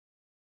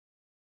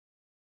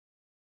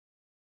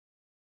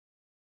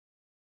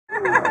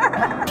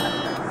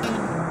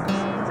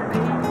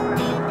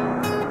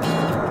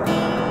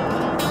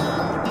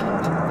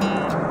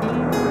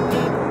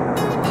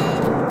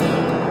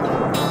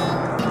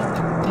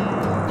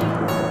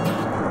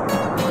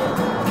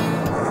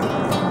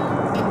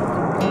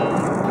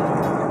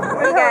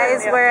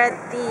We're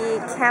at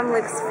the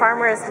Kamloops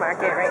Farmers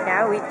Market right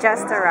now. We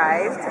just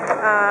arrived.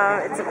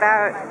 It's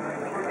about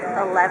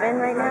 11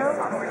 right now.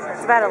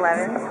 It's about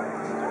 11.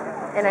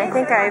 And I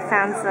think I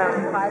found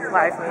some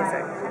live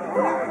music.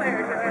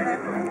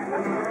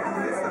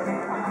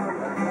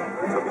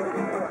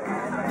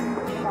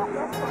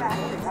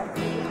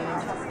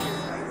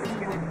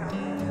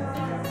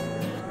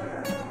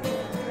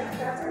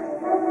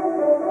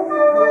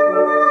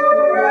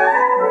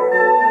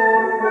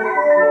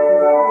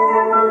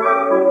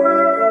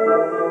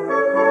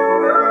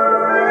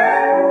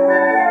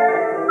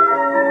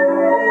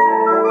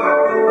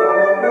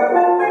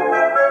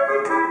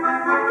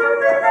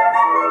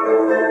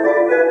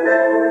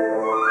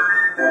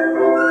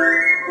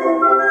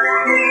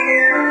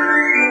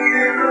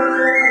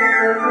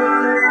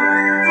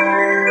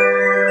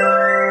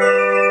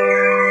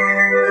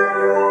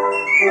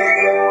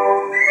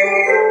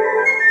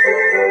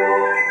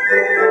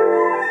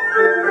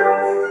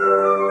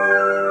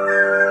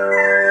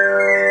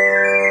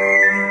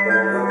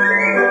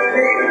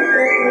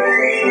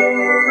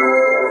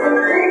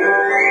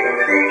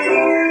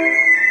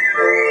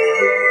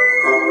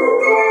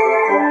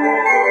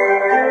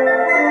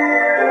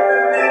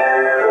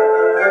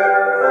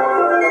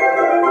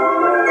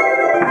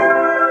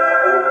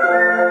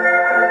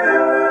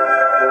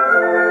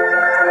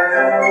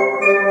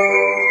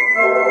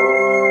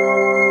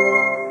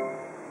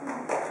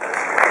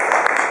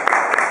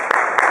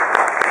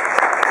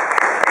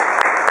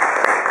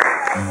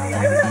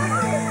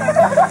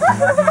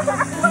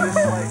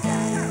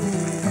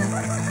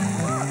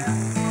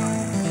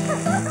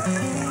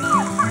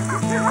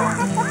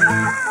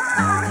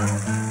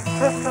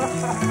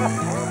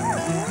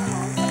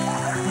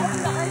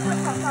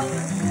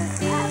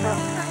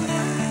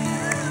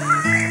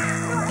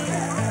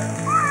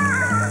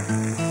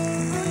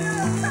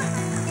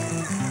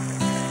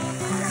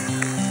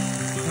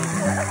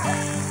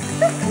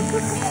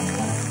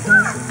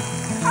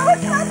 I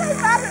was not that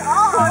bad at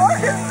all.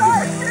 It's not,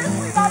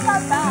 seriously not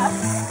that bad.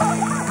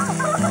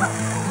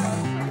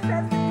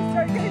 You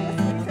start getting the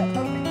sleeves at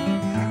opening.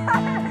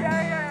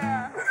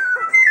 Yeah.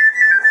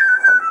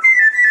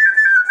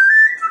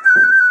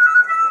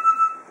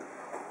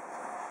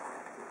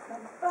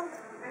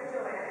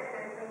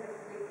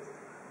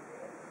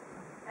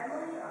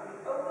 Emily on the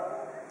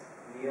oboe.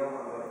 Neil on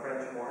the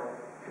French horn.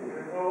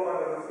 Nicole on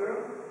the bassoon.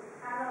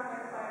 Hannah on the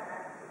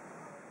clarinet.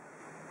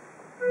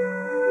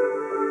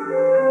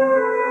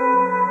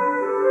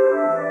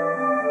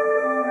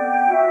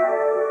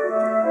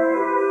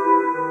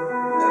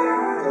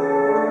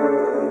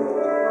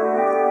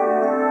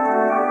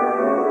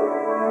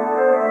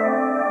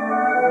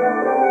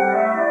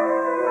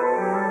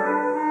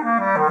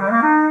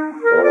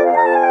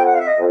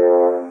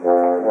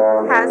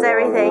 How's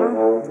everything?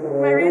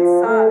 My reeds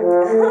suck.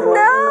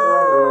 No!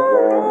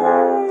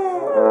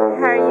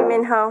 How are you,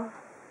 Minho?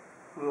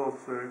 A little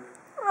sick.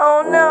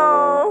 Oh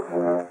no!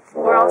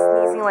 We're all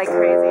sneezing like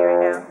crazy right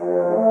now.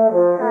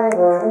 Hi.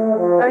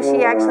 Oh,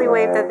 she actually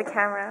waved at the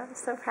camera. I'm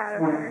so proud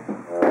of her.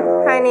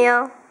 Hi,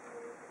 Neil.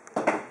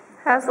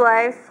 How's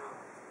life?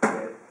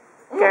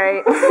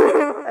 Great.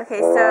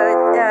 Okay, so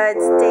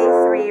it's day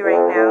 3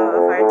 right now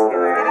of our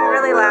tour. It's getting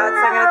really loud, so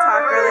I'm going to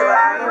talk really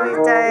loud.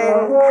 We've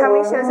done, how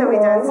many shows have we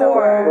done so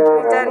far?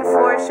 We've done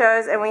 4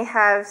 shows and we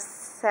have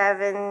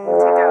 7 to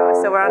go.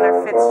 So we're on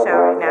our 5th show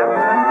right now.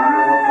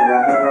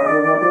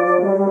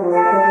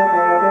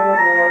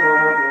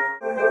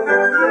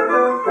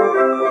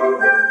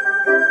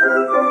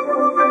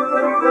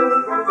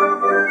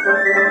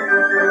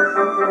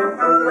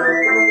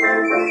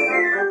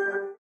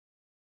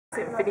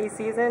 Symphony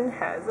season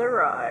has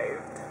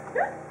arrived.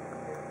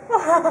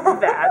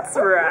 That's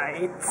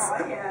right.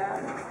 Oh yeah.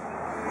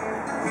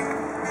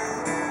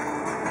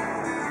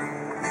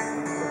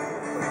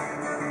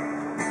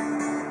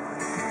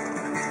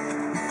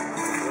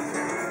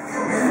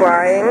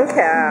 Flying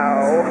cow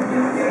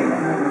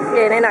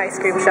in an ice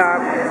cream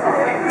shop.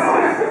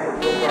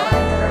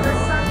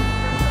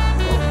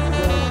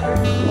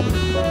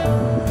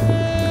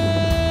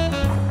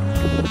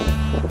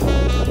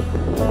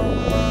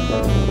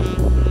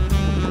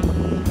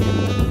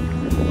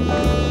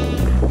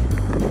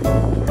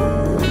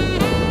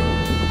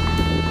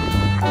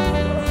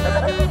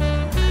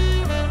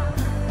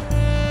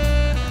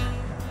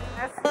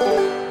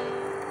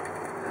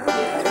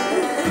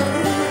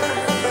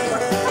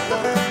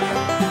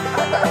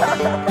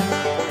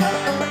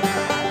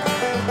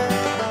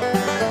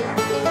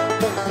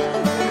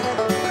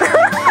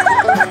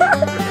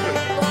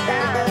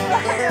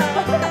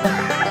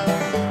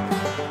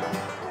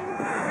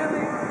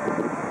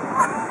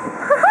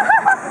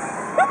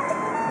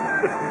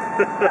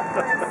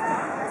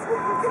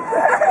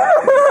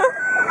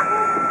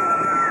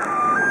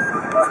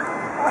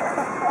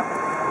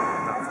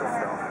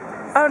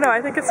 no, I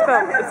think it's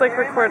film. It's like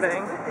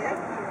recording.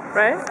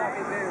 Right?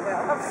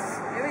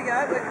 Here we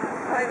go.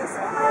 Play this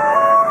one.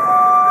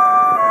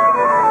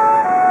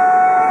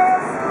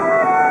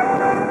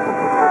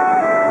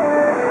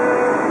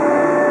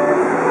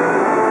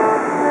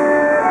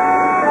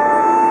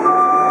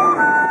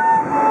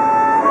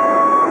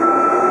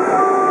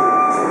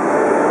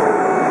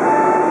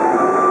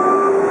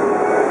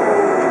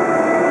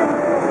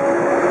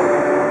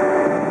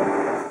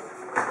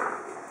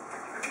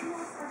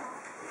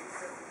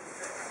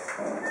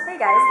 Hey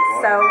guys,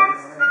 so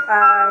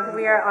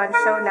we are on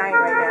show 9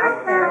 right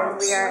now, and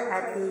we are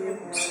at the,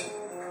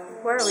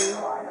 where are we?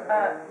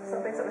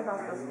 Something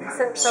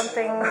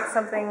hospice.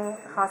 Something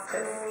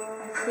hospice.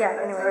 Yeah,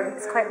 anyway,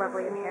 it's quite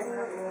lovely in here.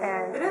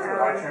 And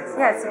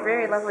yeah, it's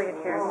very lovely in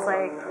here. It's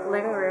like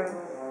living room.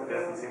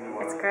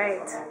 It's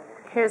great.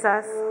 Here's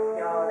us.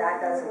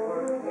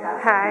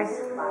 Hi.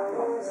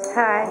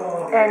 Hi.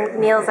 And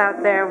Neil's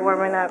out there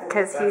warming up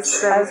because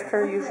he's the... As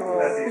per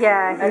usual.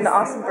 Yeah. And the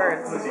awesome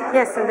birds.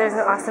 Yes, and there's an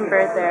awesome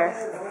bird there.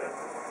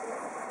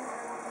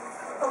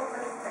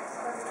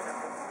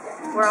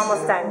 We're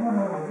almost done.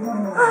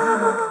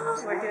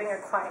 We're doing a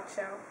quiet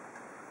show.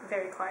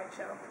 Very quiet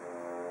show.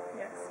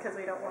 Yes, because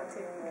we don't want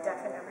to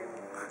deafen everyone.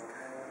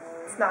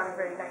 It's not a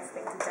very nice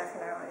thing to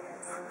deafen our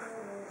audience.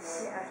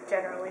 Yeah,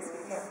 generally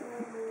speaking.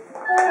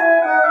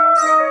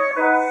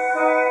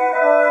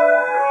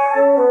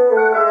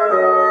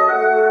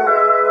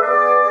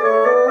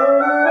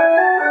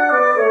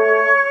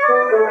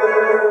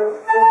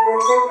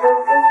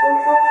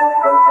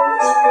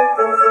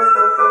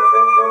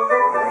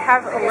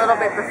 Have a little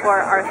bit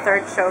before our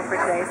third show for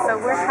today, so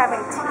we're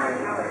having tea.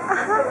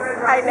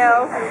 I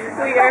know,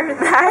 we are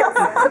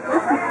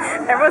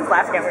that. Everyone's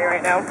laughing at me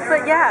right now,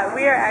 but yeah,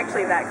 we are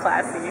actually that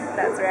classy.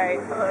 That's right.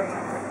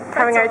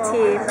 Having our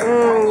tea.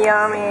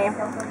 Yummy.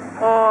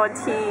 Oh,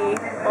 tea.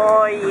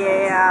 Oh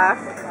yeah.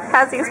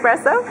 How's the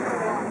espresso?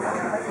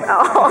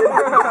 Oh.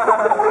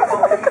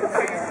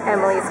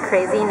 Emily's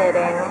crazy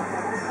knitting.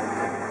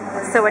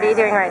 So what are you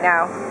doing right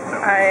now?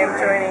 I am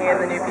joining in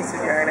the new piece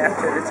of yarn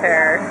after the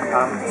tear.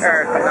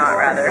 Or not,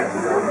 rather.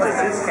 This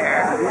is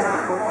tear.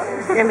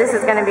 And this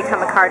is going to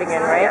become a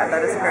cardigan, right? Yeah,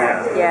 that is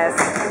correct. Yes.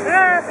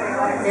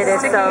 It is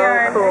Sticky so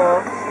yarn.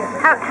 cool.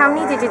 How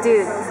many did you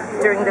do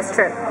during this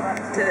trip?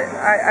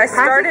 I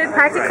started...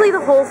 Practically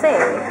the whole thing.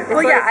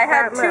 Well, yeah, I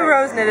had 2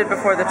 rows knitted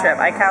before the trip.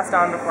 I cast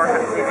on before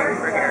leaving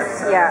for here.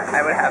 So yeah.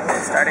 I would have the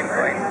starting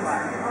point.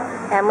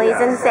 Emily's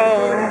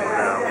insane.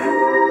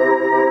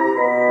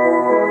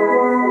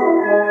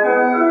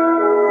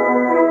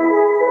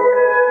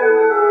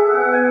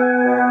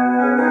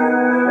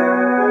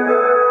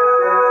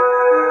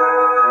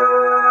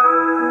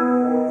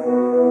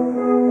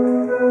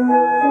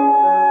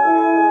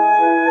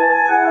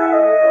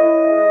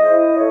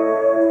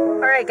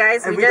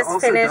 Guys, we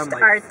just finished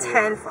our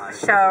 10th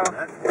show.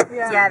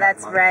 Yeah,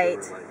 that's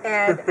right.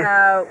 And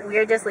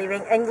we're just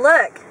leaving. And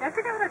look, I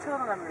forgot what our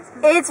total number is.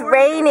 It's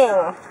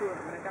raining.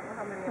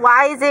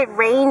 Why is it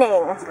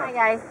raining? Hi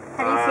guys,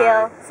 how do you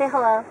feel? Say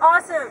hello.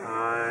 Awesome. It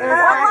was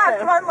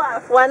awesome. One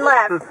left. One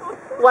left.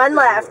 One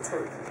left.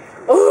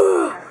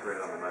 Ooh.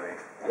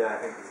 Yeah, I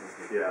think this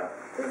is the,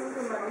 This is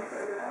the money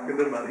program.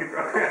 The money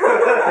program.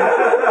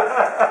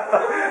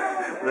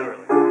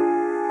 Literally.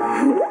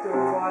 The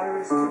water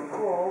is too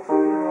cold for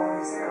your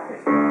own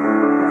stomach.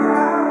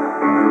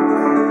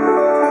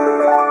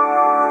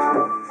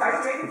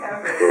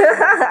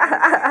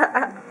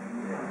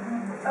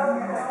 Oh,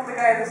 the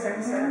guy at the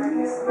circus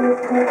service.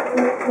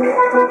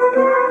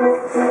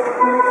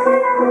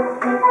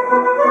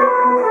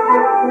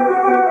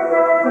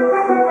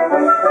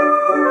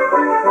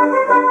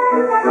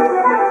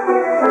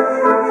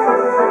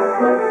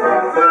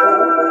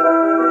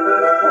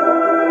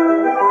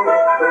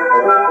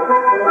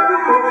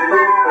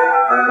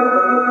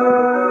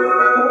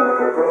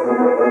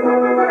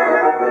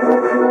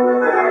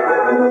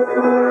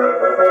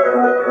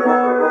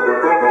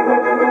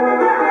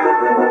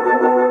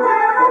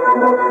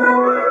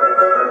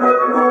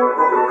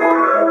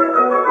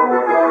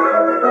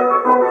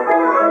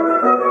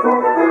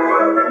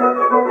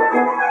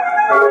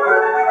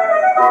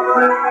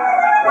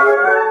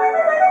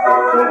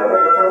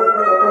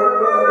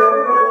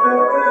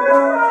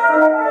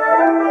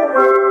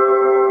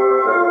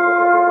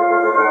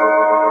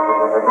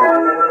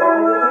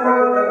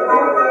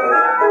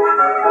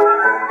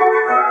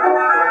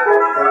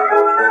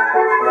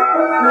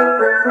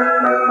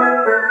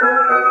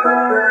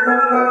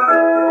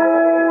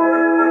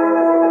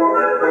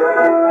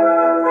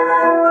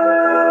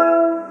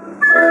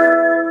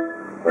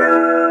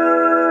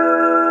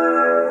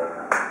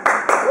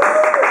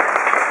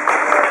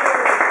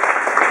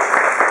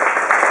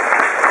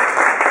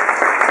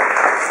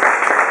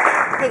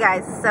 Hey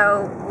guys,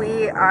 so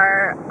we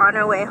are on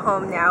our way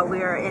home now.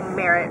 We are in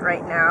Merritt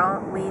right now.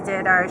 We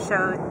did our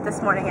show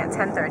this morning at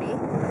 10:30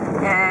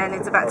 and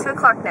it's about 2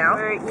 o'clock now.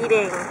 We're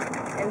eating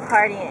and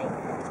partying.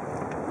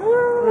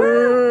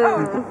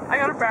 Oh, I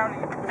got a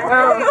brownie.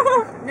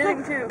 Oh.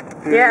 Knitting too.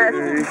 Yeah,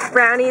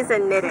 brownies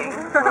and knitting.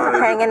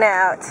 Hanging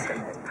out.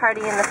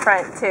 party in the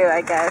front too,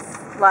 I guess.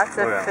 Lots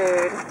of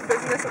food.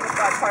 Business in the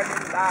front, party in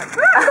the back.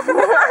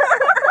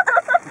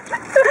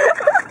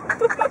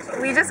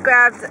 We just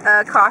grabbed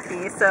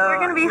coffee, so we're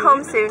gonna be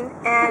home soon,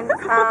 and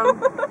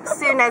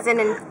soon as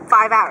in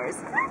 5 hours.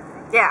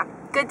 Yeah.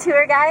 Good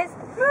tour, guys.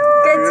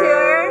 Good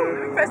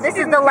tour. This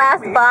is the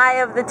last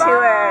bye of the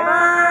tour.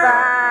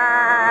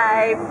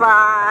 Bye.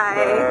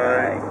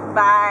 Bye.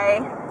 Bye.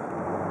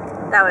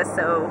 That was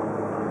so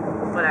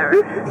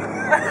whatever.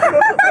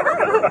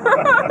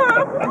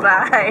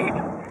 Bye.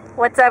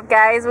 What's up,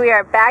 guys? We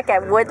are back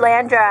at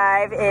Woodland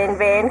Drive in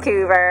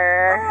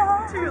Vancouver.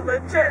 Too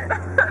legit.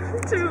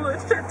 Too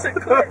legit to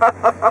quit.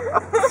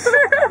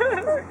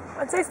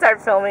 Once I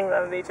start filming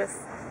them, they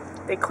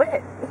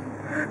quit.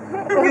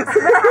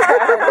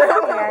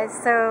 Yeah,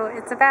 so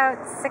it's about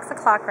 6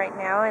 o'clock right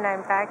now, and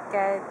I'm back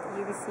at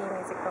the UBC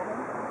Music Building,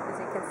 as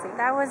you can see.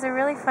 That was a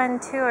really fun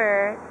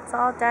tour. It's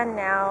all done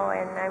now,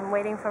 and I'm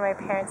waiting for my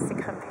parents to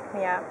come pick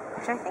me up,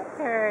 which I think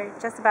they're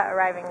just about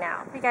arriving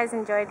now. Hope you guys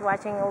enjoyed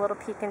watching a little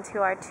peek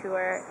into our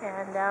tour,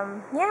 and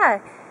yeah,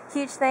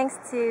 huge thanks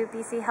to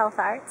BC Health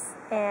Arts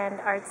and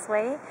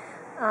Artsway.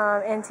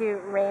 And to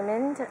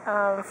Raymond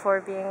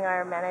for being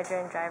our manager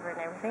and driver and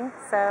everything.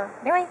 So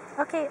anyway,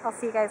 okay, I'll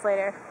see you guys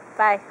later.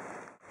 Bye.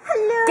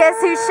 Hello.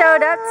 Guess who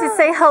showed up to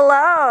say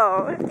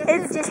hello?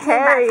 It's just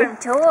Terry from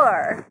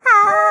tour.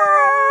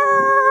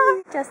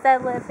 Hi. Just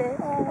that little bit.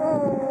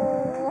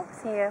 Oh.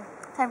 See you.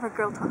 Time for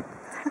girl talk.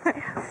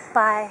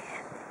 Bye.